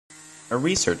A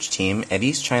research team at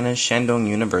East China's Shangdong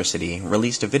University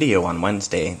released a video on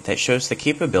Wednesday that shows the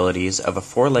capabilities of a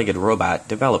four-legged robot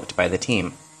developed by the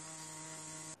team.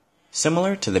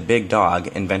 Similar to the Big Dog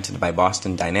invented by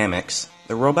Boston Dynamics,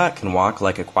 the robot can walk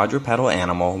like a quadripedal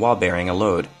animal while bearing a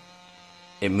load.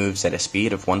 It moves at a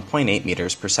speed of 1.8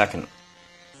 meters per second.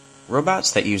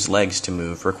 Robots that use legs to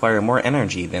move require more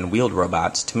energy than wheeled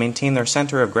robots to maintain their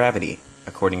center of gravity,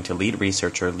 according to lead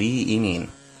researcher Li Yimin.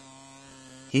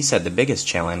 He said the biggest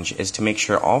challenge is to make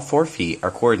sure all 4 feet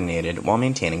are coordinated while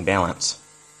maintaining balance.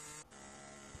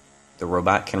 The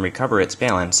robot can recover its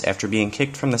balance after being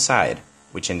kicked from the side,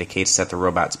 which indicates that the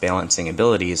robot's balancing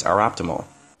abilities are optimal.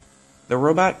 The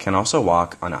robot can also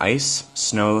walk on ice,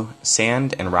 snow,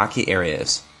 sand, and rocky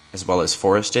areas, as well as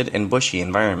forested and bushy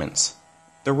environments.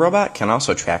 The robot can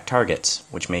also track targets,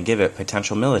 which may give it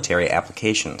potential military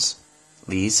applications.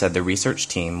 Li said the research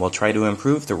team will try to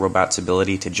improve the robot's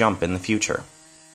ability to jump in the future.